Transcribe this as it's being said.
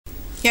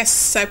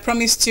Yes, I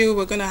promised you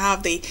we're going to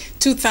have the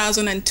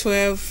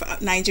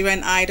 2012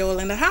 Nigerian Idol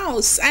in the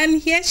house. And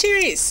here she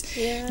is.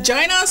 Yeah.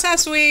 Join us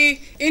as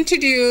we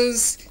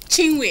introduce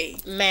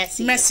Chinwe.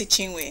 Mercy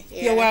Chinwe.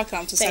 Yeah. You're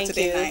welcome to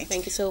Saturday Night.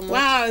 Thank you so much.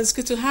 Wow, it's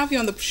good to have you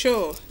on the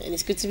show. And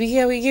it's good to be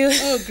here with you.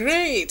 Oh,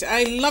 great.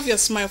 I love your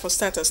smile for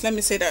starters. Let me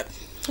say that.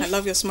 I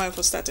love your smile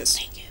for starters.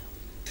 Thank you.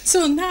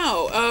 So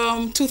now,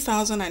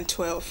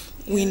 2012,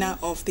 winner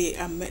of the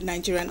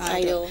Nigerian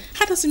Idol.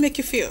 How does it make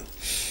you feel?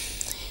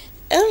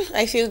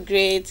 I feel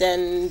great,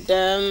 and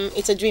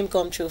it's a dream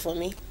come true for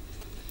me.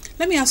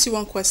 Let me ask you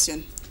one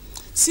question.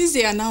 Since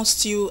they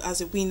announced you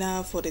as a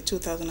winner for the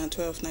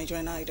 2012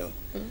 Nigerian Idol,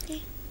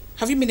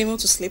 have you been able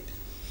to sleep?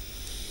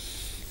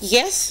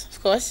 Yes,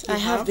 of course. I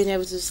have been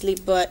able to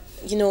sleep, but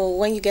you know,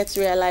 when you get to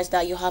realize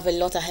that you have a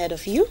lot ahead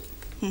of you,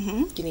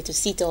 you need to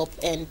sit up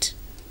and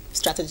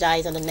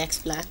strategize on the next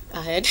plan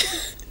ahead.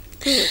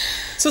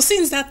 So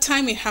since that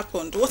time it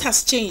happened, what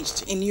has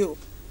changed in you?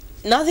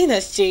 Nothing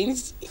has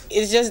changed.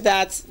 It's just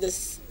that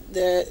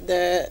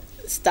the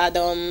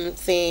stardom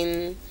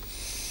thing,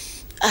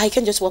 I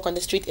can just walk on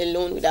the street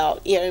alone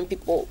without hearing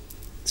people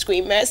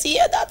scream mercy.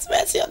 Yeah, that's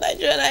Mercy on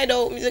Nigerian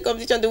Idol music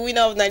competition, the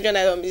winner of Nigerian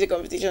Idol music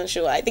competition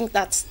show. I think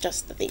that's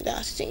just the thing that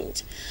has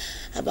changed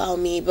about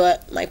me,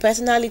 but my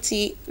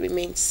personality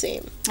remains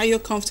same. Are you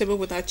comfortable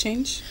with that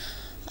change?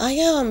 I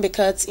am,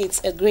 because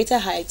it's a greater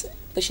height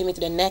pushing me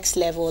to the next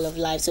level of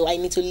life, so I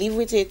need to live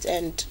with it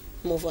and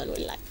move on with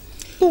life.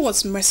 Who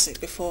was Mercy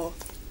before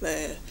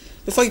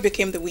you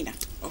became the winner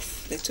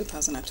of the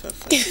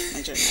 2012 Nigerian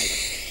Idol?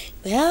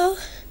 Well,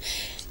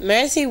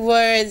 Mercy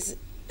was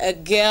a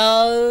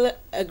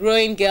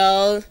growing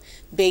girl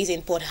based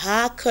in Port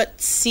Harcourt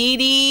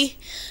City,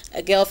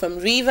 a girl from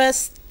Rivers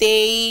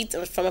State,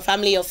 from a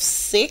family of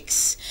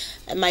 6.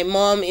 And my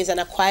mom is an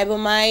Akwa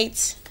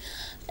Ibomite,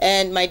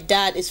 and my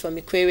dad is from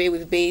Ikwere,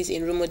 with base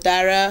in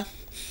Rumudara.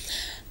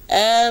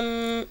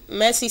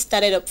 Mercy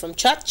started up from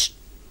church.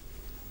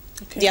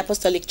 The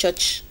Apostolic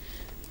Church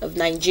of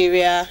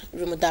Nigeria,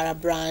 Rumudara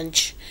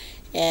branch,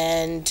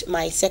 and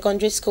my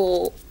secondary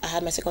school, I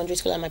had my secondary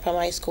school and my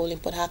primary school in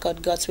Port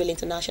Harcourt, God's Will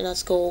International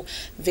School,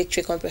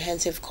 Victory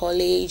Comprehensive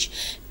College,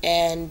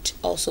 and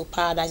also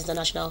Paradise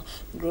International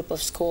Group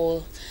of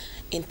School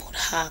in Port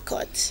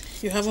Harcourt.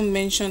 You haven't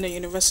mentioned the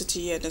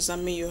university yet. Does that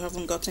mean you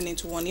haven't gotten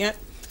into one yet?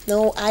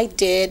 No, I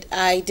did.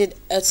 I did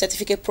a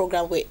certificate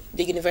program with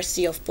the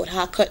University of Port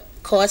Harcourt,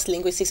 course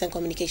Linguistics and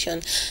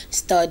Communication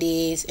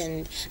Studies,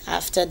 and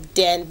after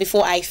then,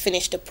 before I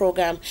finished the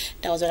program,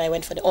 that was when I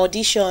went for the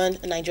audition,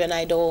 Nigerian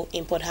Idol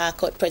in Port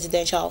Harcourt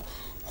Presidential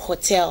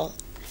Hotel,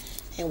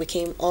 and we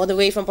came all the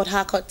way from Port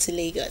Harcourt to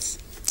Lagos.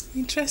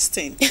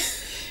 Interesting.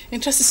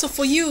 Interesting. So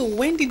for you,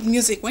 when did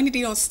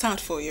it all start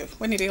for you?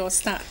 When did it all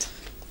start?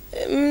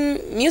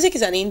 Music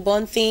is an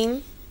inborn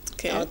thing,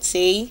 I would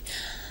say.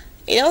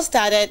 It all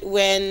started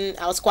when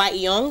I was quite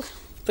young,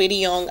 pretty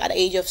young, at the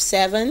age of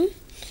 7.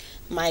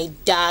 My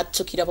dad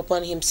took it up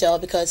upon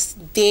himself because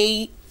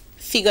they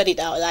figured it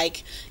out,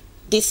 like,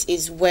 this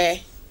is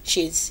where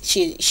she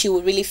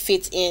would really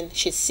fit in.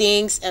 She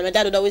sings, and my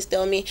dad would always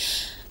tell me,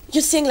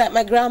 you sing like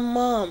my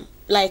grandmom,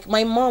 like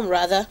my mom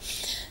rather.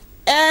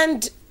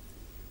 And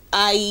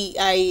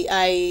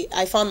I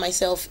found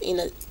myself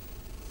in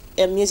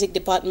a music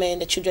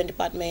department, the children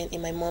department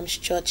in my mom's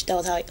church. That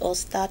was how it all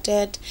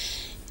started.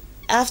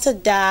 After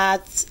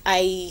that,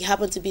 I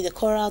happened to be the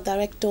choral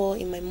director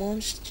in my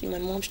mom's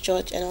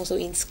church, and also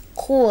in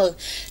school.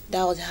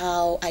 That was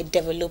how I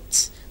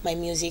developed my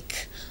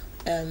music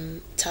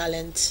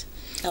talent.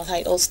 That was how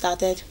it all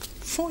started.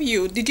 For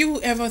you, did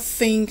you ever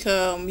think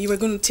you were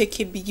going to take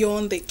it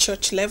beyond the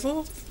church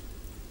level?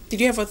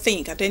 Did you ever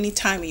think at any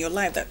time in your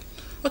life that,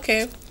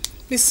 okay,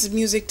 this is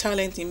music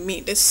talent in me,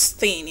 this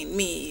thing in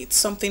me, it's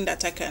something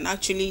that I can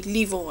actually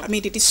live on? I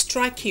mean, did it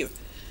strike you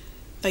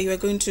that you were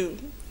going to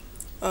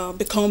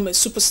become a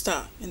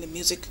superstar in the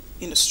music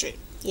industry?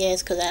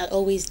 Yes, because I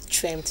always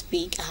dreamt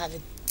big. I had a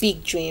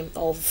big dream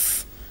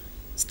of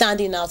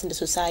standing out in the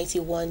society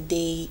one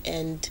day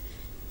and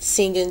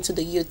singing to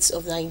the youths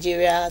of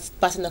Nigeria,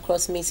 passing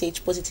across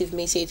message, positive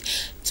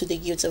message to the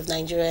youths of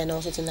Nigeria and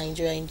also to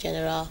Nigeria in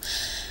general.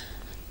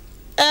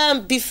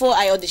 Before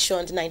I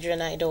auditioned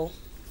Nigerian Idol,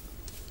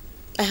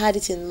 I had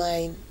it in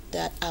mind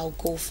that I'll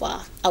go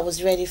far. I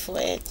was ready for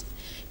it,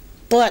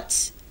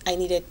 but I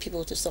needed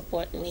people to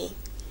support me.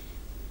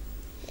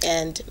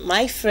 And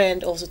my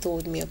friend also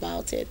told me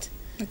about it.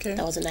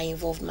 That was when I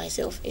involved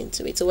myself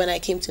into it. So when I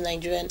came to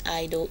Nigerian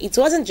Idol, it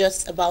wasn't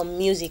just about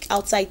music.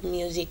 Outside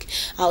music,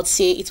 I would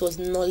say it was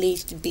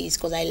knowledge-based,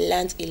 because I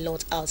learned a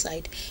lot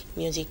outside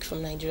music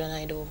from Nigerian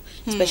Idol,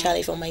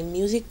 especially from my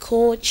music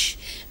coach,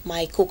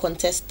 my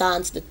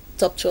co-contestants, the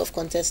top 12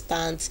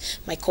 contestants,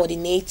 my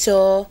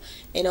coordinator,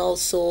 and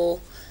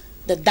also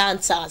the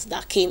dancers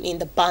that came in,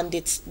 the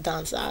bandits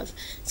dancers.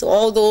 So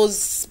all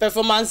those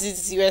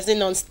performances you were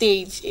seeing on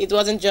stage, it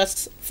wasn't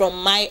just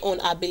from my own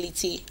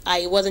ability.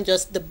 I wasn't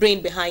just the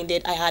brain behind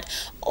it. I had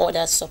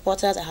other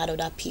supporters, I had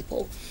other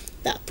people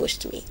that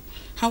pushed me.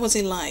 How was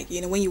it like,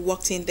 when you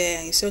walked in there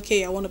and you said,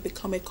 okay, I want to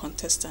become a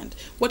contestant?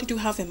 What did you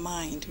have in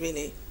mind,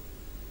 really?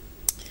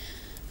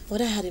 What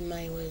I had in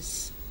mind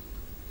was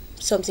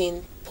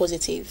something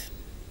positive.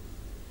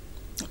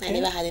 Okay. I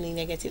never had any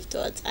negative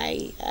thoughts.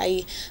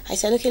 I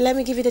said, okay, let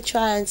me give it a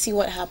try and see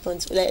what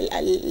happens.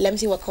 Let me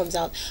see what comes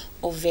out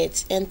of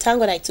it. And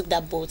thank God I took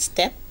that bold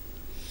step.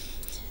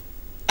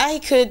 I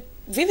could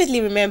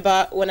vividly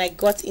remember when I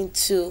got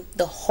into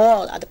the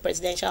hall at the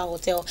Presidential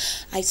Hotel,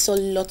 I saw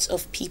lots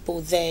of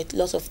people there,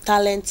 lots of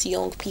talent,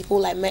 young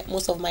people. I met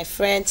most of my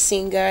friends,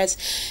 singers,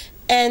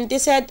 and they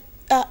said,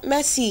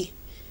 Mercy,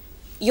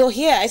 you're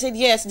here. I said,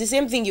 yes, the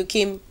same thing you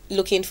came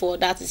looking for.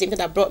 That's the same thing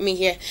that brought me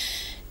here.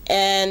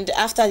 And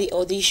after the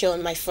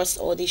audition, my first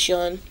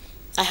audition,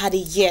 I had a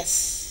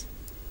yes,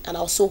 and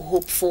I was so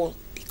hopeful.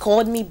 They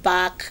called me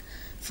back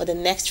for the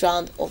next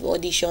round of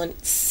audition,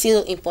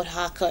 still in Port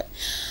Harcourt.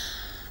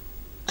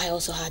 I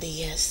also had a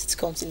yes to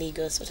come to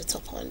Lagos for the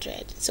top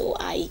 100. So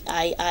I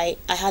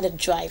had a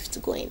drive to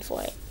go in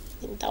for it.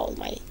 And that was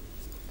my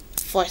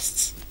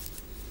first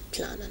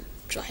plan and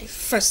drive.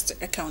 First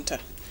encounter.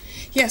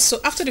 Yes, so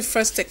after the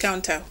first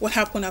encounter, what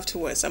happened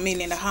afterwards? I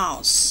mean, in the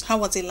house, how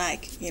was it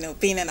like,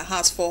 being in the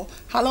house for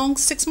how long?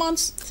 6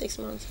 months? 6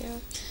 months, yeah.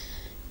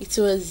 It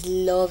was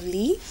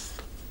lovely.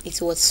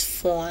 It was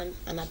fun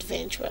and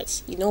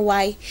adventurous. You know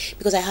why?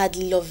 Because I had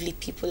lovely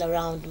people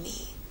around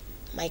me.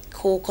 My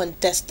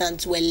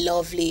co-contestants were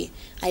lovely.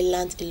 I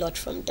learned a lot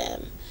from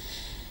them.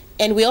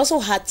 And we also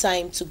had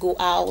time to go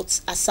out.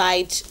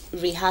 Aside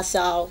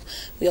rehearsal,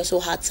 we also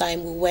had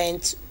time. We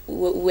went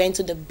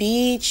to the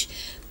beach.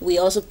 We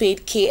also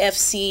paid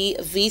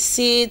KFC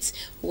visits.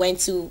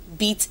 Went to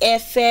Beat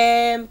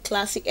FM,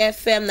 Classic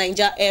FM,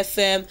 Niger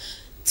FM,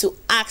 to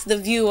ask the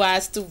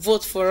viewers to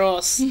vote for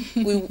us.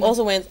 We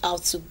also went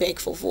out to beg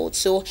for votes.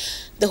 So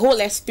the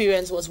whole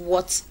experience was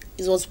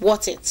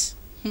worth it.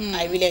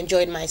 I really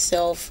enjoyed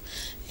myself,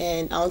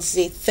 and I want to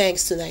say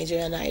thanks to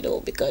Nigerian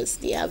Idol because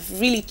they have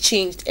really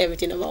changed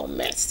everything about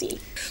Mercy.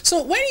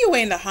 So when you were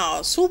in the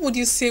house, who would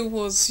you say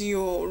was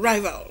your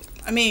rival?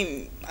 I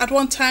mean, at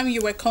one time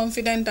you were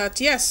confident that,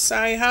 yes,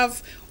 I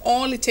have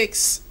all it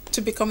takes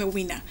to become a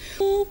winner.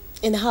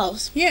 In the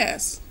house?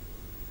 Yes.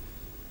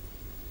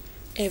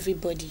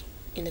 Everybody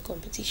in the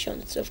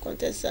competition, 12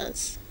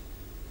 contestants,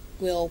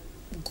 were all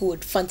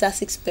good,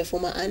 fantastic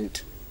performer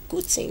and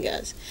good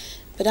singers.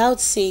 But I would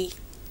say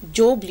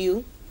Joe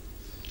Blue,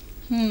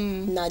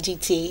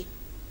 Najite,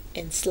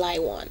 and Sly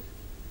One.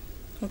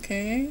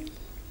 Okay.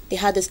 They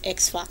had this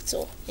X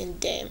factor in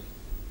them.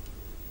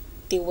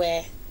 They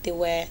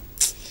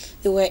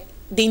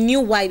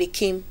knew why they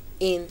came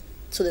in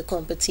to the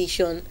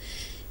competition.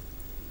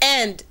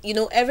 And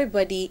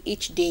everybody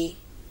each day,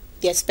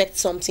 they expect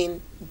something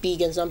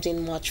big and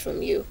something much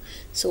from you.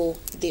 So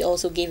they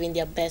also gave in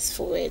their best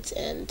for it.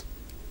 And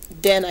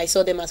then I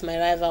saw them as my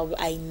rival.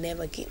 I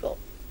never gave up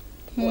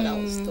what I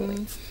was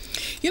doing.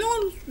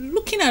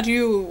 Looking at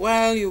you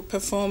while you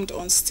performed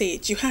on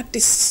stage, you had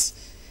this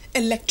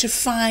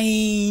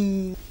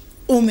electrifying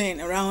omen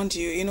around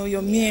you.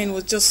 Your mien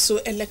was just so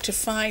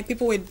electrifying.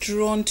 People were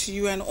drawn to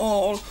you and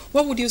all.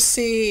 What would you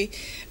say,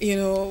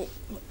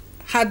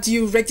 had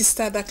you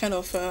registered that kind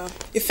of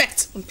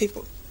effect on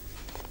people?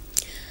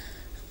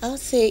 I would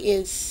say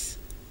it's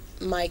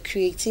my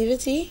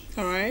creativity.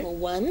 All right. Number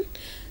 1.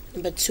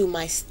 Number 2,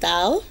 my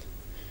style.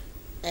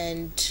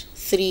 And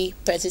 3,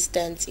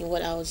 persistence in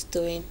what I was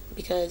doing,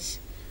 because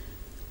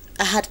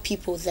I had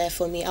people there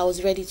for me. I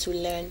was ready to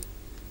learn.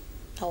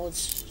 I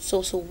was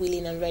so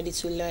willing and ready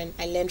to learn.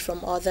 I learned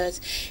from others,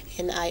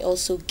 and I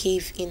also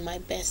gave in my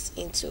best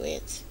into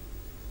it.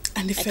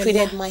 And I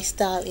created my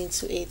style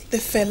into it. The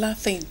fella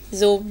thing.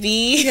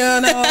 Zobi.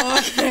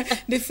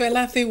 The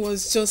fella thing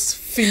was just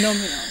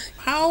phenomenal.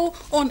 How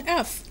on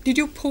earth did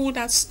you pull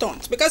that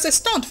stunt? Because a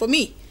stunt for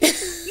me.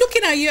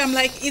 Looking at you, I'm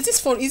like, is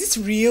this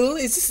real?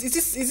 Is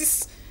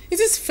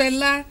this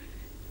fella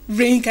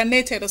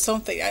reincarnated or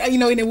something?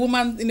 In a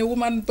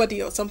woman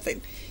body or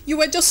something. You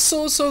were just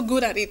so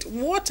good at it.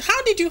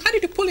 How did you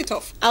pull it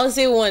off? I would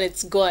say 1,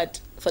 it's God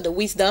for the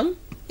wisdom.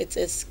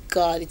 It's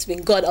God. It's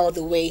been God all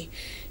the way.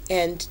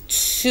 And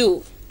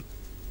 2,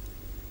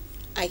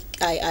 I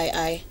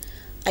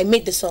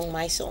made the song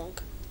my song.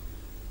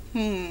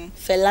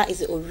 Fela is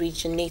the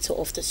originator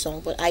of the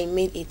song, but I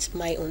made it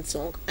my own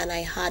song, and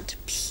I had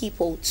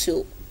people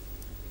to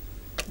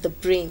the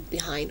brain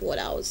behind what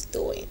I was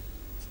doing.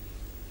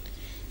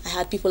 I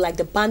had people like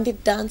the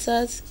bandit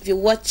dancers. If you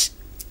watch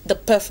the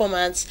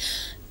performance,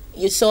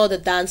 you saw the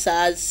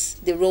dancers.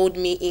 They rolled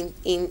me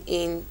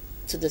in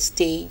to the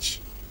stage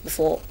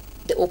before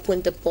they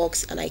opened the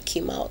box and I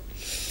came out.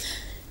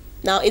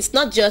 Now, it's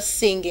not just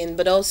singing,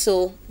 but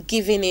also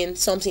giving in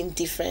something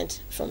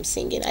different from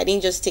singing. I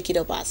didn't just take it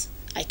up as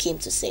I came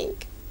to sing.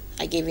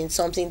 I gave in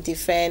something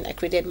different. I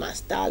created my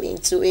style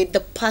into it. The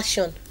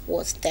passion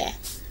was there.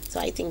 So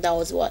I think that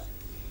was what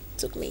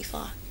took me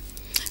far.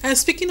 And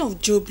speaking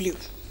of Joe Blue,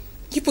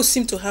 people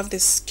seem to have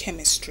this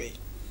chemistry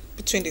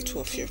between the two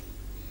of you.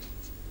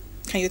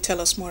 Can you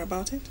tell us more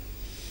about it?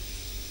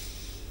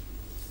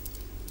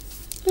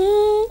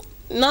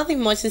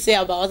 Nothing much to say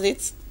about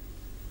it.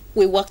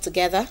 We work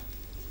together.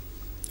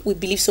 We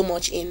believe so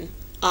much in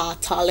our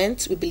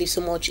talent. We believe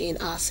so much in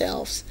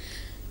ourselves.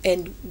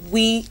 And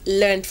we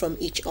learn from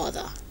each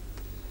other.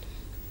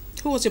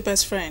 Who was your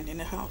best friend in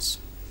the house?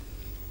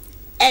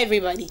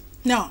 Everybody.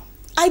 No.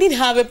 I didn't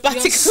have a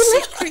particular... Your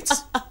secret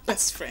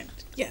best friend.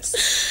 Yes.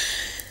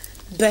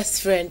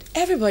 Best friend.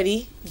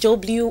 Everybody.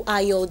 W,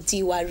 Ayo,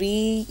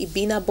 Diwari,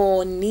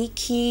 Ibinabo,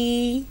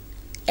 Nikki...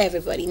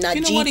 Everybody. Najite.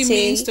 You know what it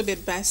means to be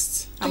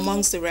best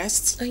amongst the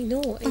rest? I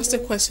know. That's the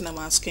question I'm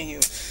asking you.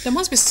 There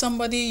must be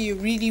somebody you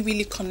really,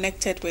 really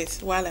connected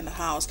with while in the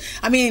house.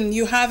 I mean,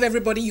 you have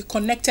everybody, you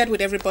connected with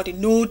everybody,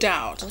 no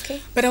doubt.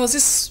 Okay. But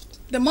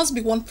there must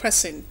be one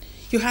person.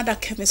 You had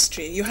that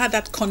chemistry. You had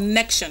that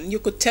connection. You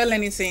could tell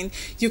anything.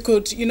 You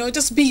could,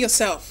 just be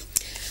yourself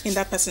in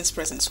that person's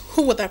presence.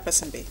 Who would that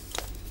person be?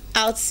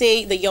 I would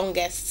say the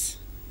youngest,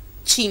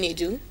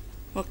 Chinedu.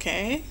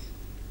 Okay.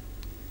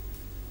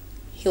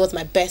 He was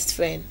my best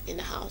friend in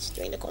the house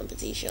during the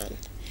competition.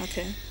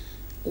 Okay.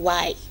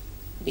 Why?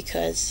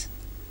 Because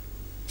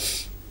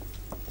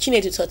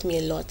Chinedu taught me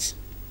a lot.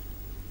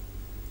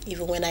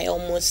 Even when I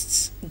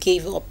almost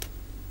gave up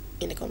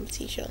in the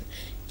competition,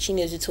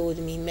 Chinedu told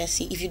me,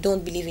 Mercy, if you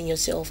don't believe in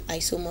yourself, I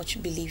so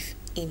much believe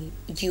in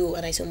you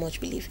and I so much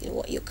believe in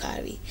what you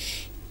carry.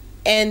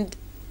 And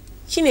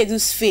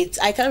Chinedu's faith,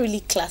 I can't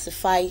really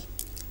classify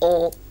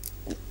or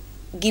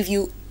give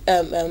you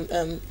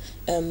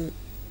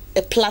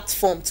a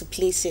platform to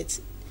place it.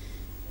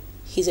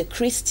 He's a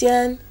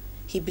Christian,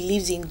 he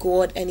believes in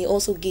God, and he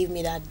also gave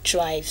me that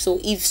drive.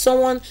 So if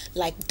someone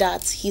like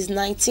that, he's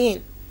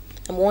 19,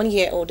 I'm 1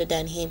 year older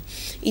than him,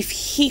 if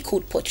he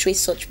could portray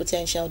such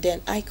potential,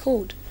 then I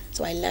could.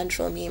 So I learned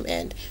from him,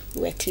 and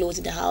we were close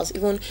in the house.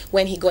 Even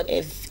when he got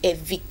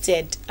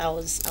evicted, I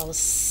was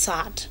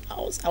sad.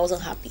 I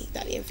wasn't happy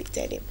that he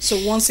evicted him. So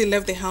once he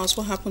left the house,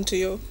 what happened to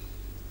you?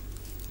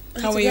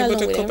 How were you able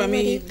to cope? I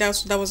mean,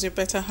 that was your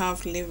better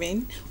half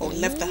living or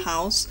left the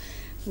house.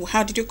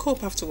 How did you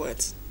cope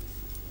afterwards?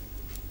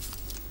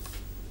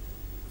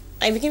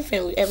 I became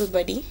friends with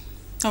everybody.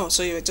 Oh,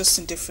 so you were just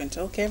indifferent.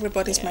 Okay,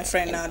 everybody's my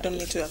friend now. I don't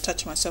need to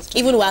attach myself to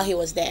even while he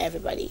was there,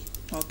 everybody.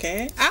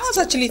 Okay. I was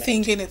actually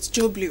thinking it's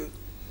Joe Blue.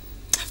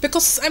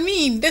 Because, I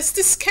mean, there's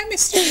this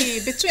chemistry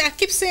between... I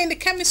keep saying the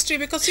chemistry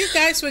because you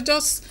guys were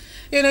just...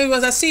 it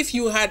was as if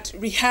you had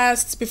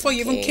rehearsed before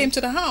you even came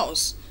to the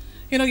house.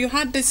 You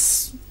had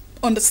this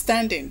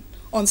understanding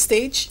on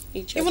stage,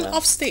 even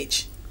off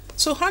stage.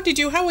 So how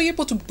were you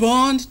able to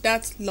bond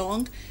that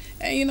long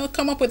and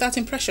come up with that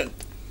impression?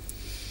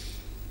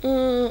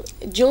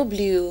 Joe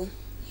Blue,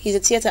 he's a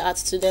theatre art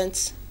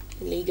student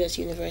in Lagos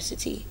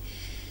University,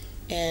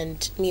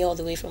 and me all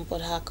the way from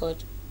Port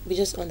Harcourt. We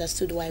just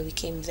understood why we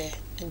came there.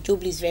 And Joe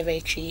Blue is very,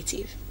 very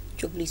creative.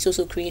 Joe Blue is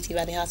so creative,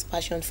 and he has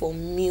passion for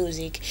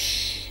music.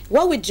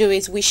 What we do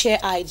is we share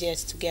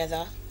ideas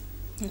together.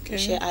 Okay. We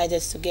share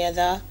ideas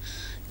together.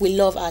 We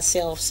love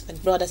ourselves as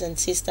brothers and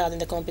sisters in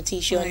the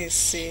competition. I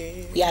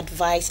see. We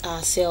advise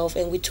ourselves,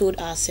 and we told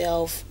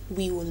ourselves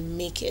we will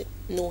make it.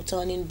 No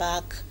turning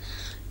back,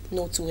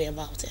 no two way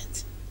about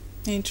it.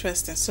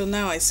 Interesting. So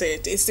now I say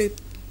it. It's the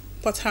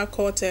Port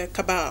Harcourt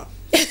cabal.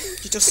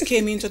 You just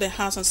came into the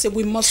house and said,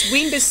 we must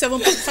win this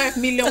 7.5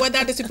 million,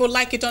 whether these people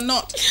like it or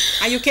not.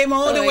 And you came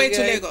all the way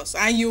to Lagos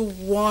and you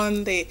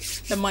won the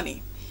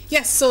money.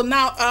 Yes, so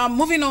now,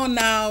 moving on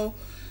now.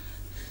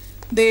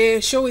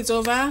 The show is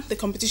over, the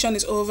competition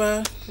is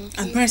over,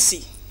 and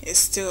Mercy is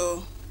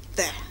still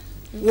there.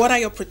 What are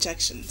your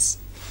projections?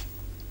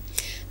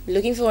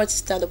 Looking forward to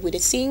start up with a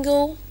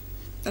single.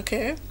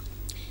 Okay.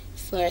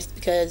 First,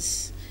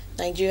 because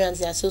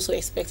Nigerians are so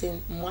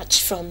expecting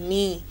much from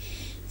me.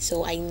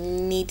 So I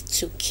need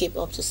to keep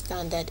up to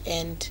standard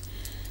and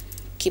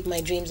keep my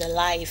dreams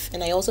alive.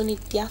 And I also need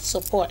their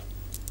support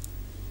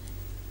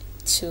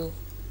to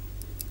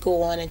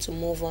go on and to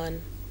move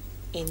on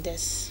in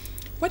this.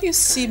 Where do you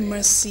see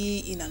Mercy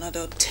in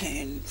another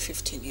 10,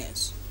 15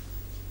 years?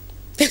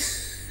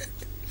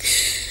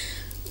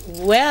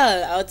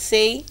 Well, I would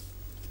say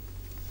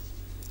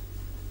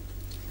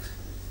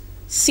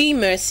see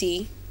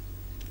Mercy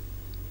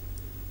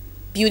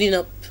building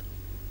up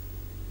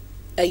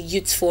a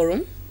youth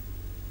forum,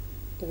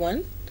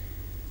 one,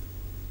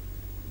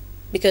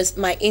 because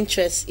my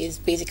interest is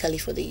basically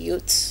for the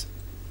youth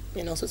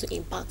and also to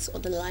impact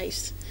other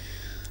lives.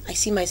 I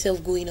see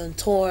myself going on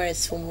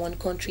tours from one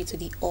country to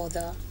the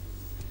other,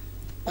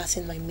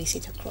 passing my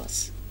message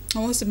across.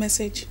 And what's the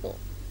message?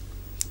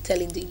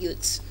 Telling the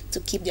youths to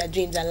keep their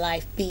dreams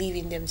alive, believe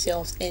in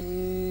themselves,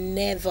 and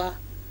never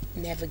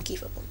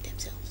give up on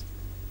themselves.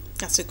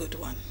 That's a good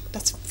one.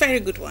 That's a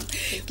very good one.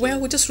 Well,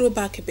 we'll just roll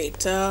back a bit.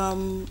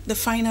 The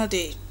final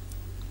day,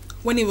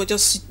 when it was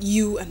just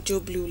you and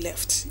Joe Blue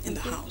left in the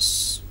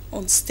house,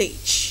 on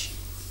stage,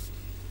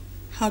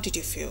 how did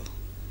you feel?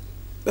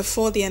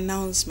 Before the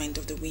announcement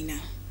of the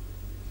winner,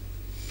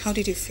 how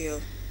did you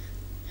feel?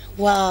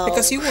 Wow.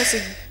 Because he was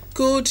a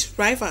good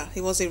rival. He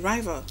was a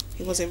rival.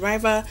 He was a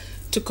rival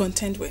to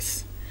contend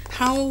with.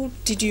 What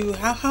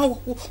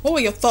were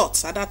your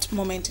thoughts at that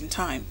moment in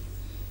time?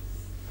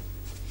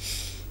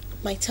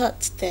 My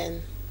thought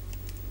then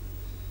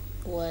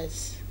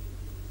was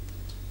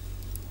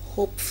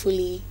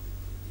hopefully,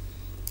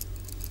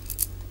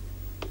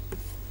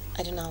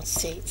 I don't know how to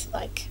say it,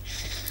 like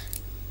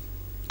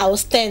I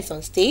was tense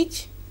on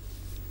stage,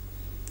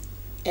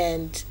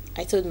 and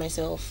I told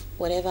myself,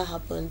 whatever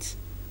happens,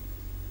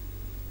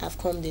 I've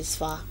come this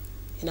far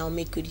and I'll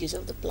make good use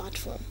of the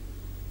platform.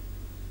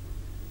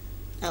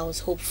 I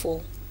was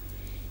hopeful,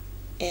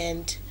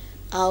 and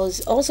I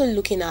was also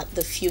looking at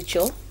the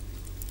future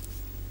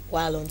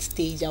while on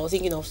stage. I was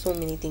thinking of so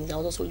many things. I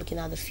was also looking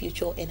at the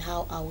future and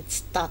how I would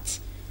start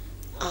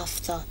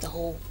after the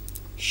whole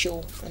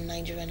show on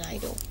Nigerian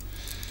Idol.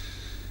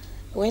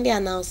 When they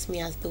announced me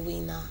as the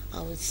winner,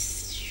 I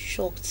was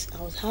shocked.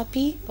 I was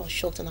happy, I was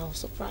shocked, and I was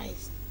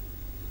surprised.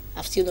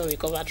 I've still not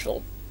recovered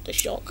from the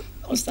shock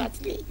on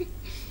Saturday.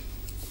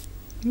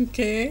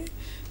 Okay.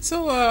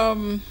 So,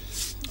 on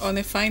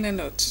a final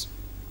note,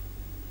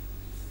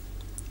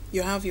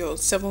 you have your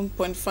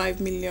 7.5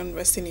 million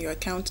resting in your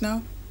account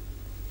now?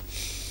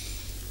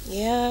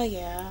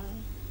 Yeah.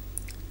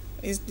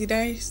 Did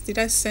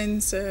I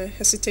sense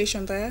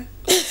hesitation there?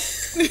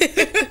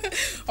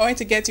 I want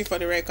to get you for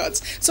the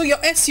records. So your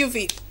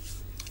SUV,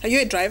 are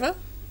you a driver?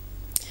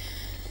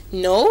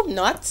 No,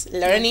 not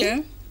learning.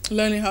 Okay.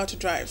 Learning how to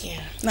drive.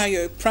 Yeah. Now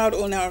you're a proud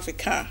owner of a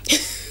car.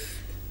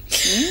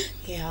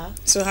 Yeah.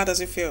 So how does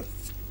it feel?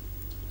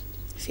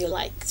 I feel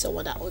like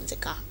someone that owns a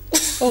car.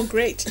 Oh,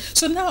 great.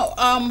 So now,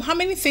 how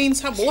many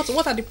things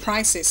what are the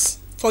prices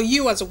for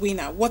you as a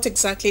winner? What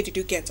exactly did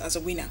you get as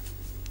a winner?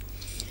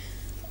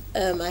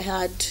 I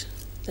had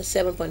a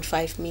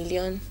 7.5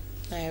 million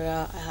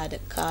naira. I had a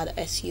car, the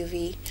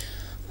SUV.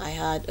 I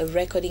had a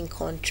recording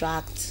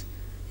contract,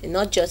 and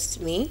not just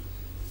me.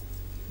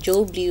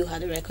 Joe Blue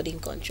had a recording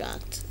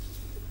contract.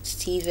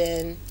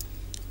 Steven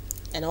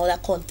and all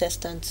that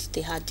contestants,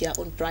 they had their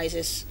own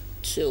prizes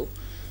too.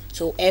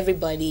 So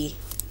everybody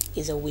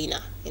is a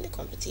winner in the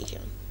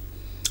competition.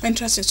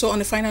 Interesting. So on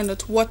the final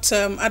note, what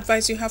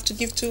advice you have to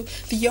give to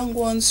the young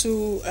ones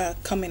who are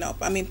coming up?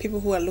 I mean, people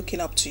who are looking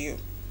up to you.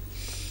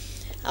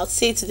 I'll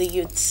say to the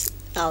youths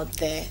out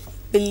there,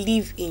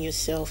 believe in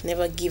yourself,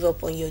 never give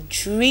up on your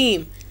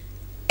dream,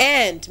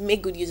 and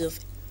make good use of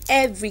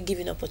every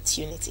given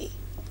opportunity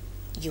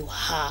you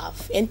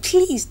have. And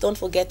please don't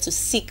forget to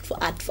seek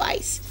for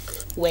advice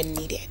when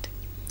needed.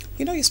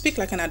 You know, you speak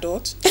like an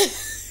adult.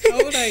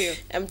 How old are you?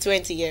 I'm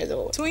 20 years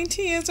old.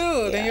 20 years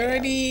old, Yeah, and you're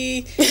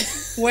already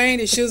wearing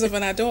the shoes of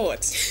an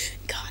adult.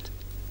 God.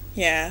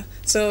 Yeah.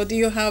 So do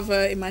you have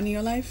a man in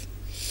your life?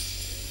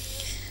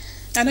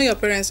 I know your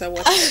parents are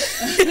watching.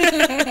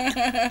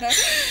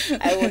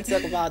 I won't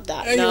talk about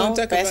that. You No, won't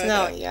talk about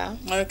personal, that. yeah.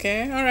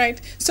 Okay, all right.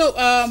 So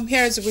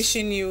here is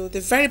wishing you the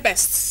very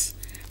best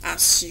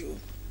as you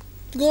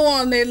go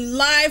on a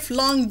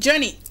lifelong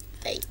journey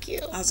Thank you.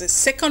 as the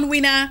second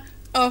winner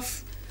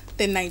of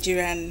the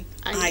Nigerian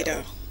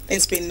Idol.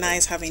 It's been you,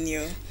 nice having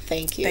you.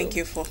 Thank you. Thank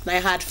you for I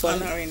had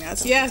fun. honoring us.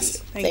 talking Yes, to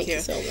you. thank you. You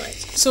so much.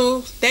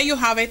 So there you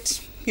have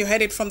it. You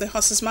heard it from the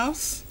horse's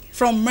mouth,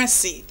 from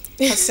Mercy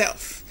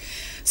herself.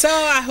 So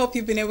I hope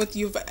you've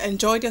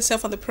enjoyed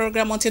yourself on the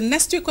program. Until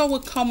next week, I will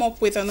come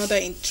up with another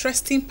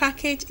interesting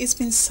package. It's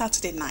been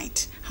Saturday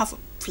night. Have a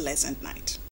pleasant night.